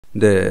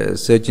The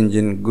search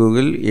engine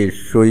Google is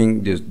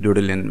showing this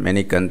doodle in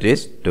many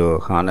countries to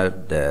honor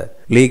the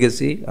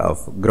legacy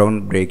of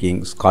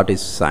groundbreaking Scottish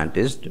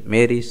scientist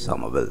Mary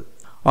Somerville.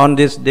 On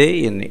this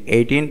day in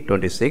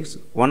 1826,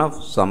 one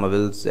of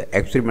Somerville's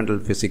experimental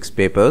physics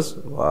papers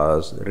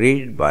was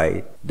read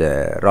by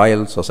the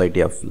Royal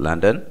Society of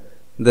London,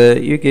 the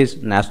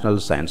UK's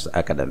National Science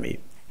Academy.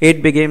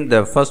 It became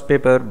the first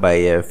paper by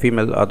a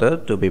female author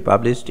to be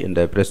published in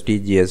the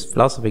prestigious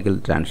Philosophical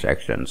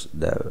Transactions,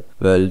 the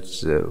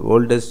world's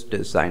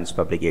oldest science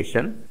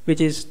publication, which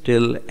is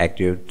still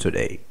active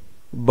today.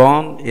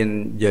 Born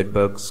in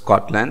Jedburgh,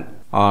 Scotland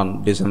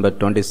on December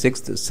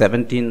 26,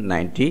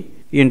 1790,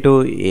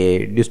 into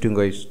a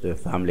distinguished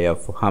family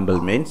of humble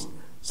means,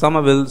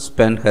 Somerville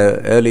spent her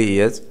early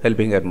years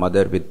helping her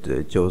mother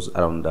with chores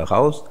around the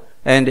house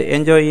and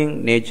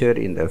enjoying nature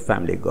in the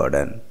family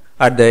garden.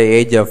 At the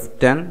age of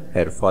 10,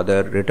 her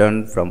father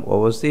returned from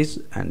overseas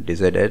and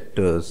decided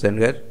to send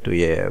her to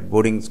a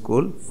boarding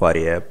school for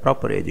a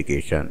proper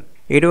education.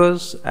 It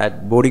was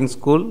at boarding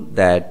school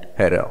that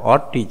her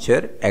art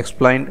teacher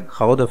explained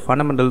how the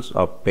fundamentals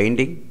of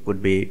painting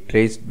would be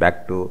traced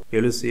back to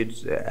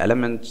elusive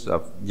elements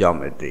of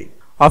geometry.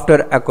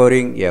 After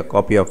acquiring a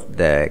copy of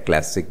the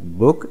classic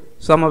book,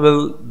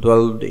 Somerville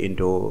delved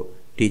into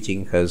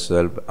teaching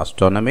herself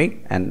astronomy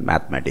and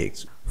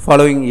mathematics.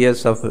 Following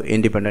years of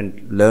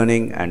independent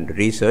learning and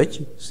research,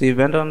 she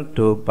went on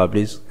to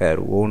publish her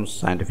own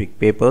scientific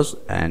papers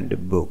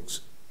and books.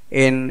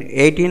 In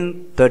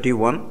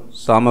 1831,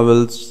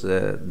 Somerville's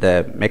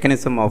The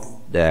Mechanism of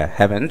the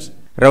Heavens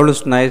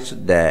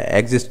revolutionized the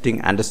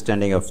existing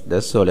understanding of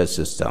the solar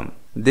system.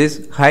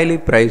 This highly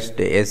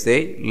prized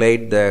essay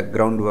laid the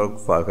groundwork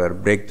for her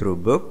breakthrough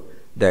book,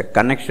 The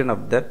Connection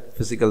of the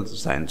Physical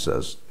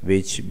Sciences,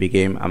 which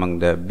became among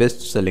the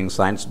best-selling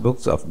science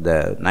books of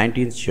the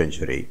 19th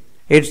century.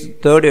 Its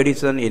third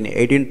edition in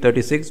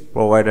 1836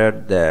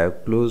 provided the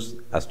clues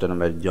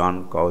astronomer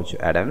John Couch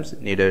Adams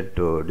needed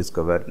to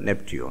discover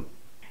Neptune.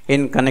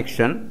 In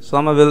Connection,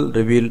 Somerville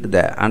revealed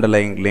the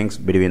underlying links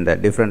between the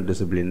different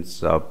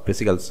disciplines of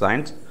physical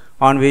science,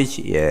 on which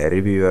a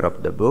reviewer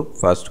of the book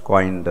first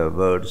coined the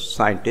word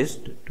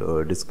scientist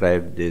to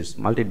describe this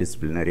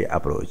multidisciplinary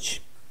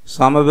approach.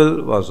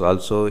 Somerville was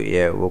also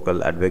a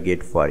vocal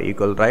advocate for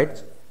equal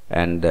rights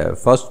and the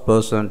first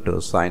person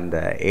to sign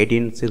the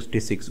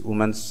 1866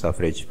 Women's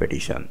Suffrage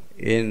Petition.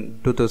 In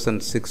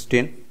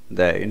 2016,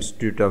 the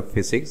Institute of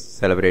Physics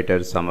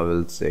celebrated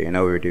Somerville's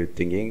innovative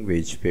thinking,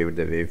 which paved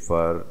the way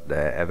for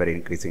the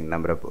ever-increasing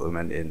number of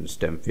women in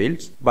STEM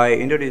fields by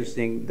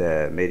introducing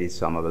the Mary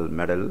Somerville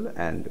Medal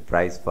and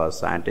Prize for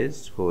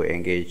scientists who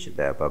engage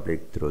the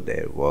public through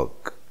their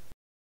work.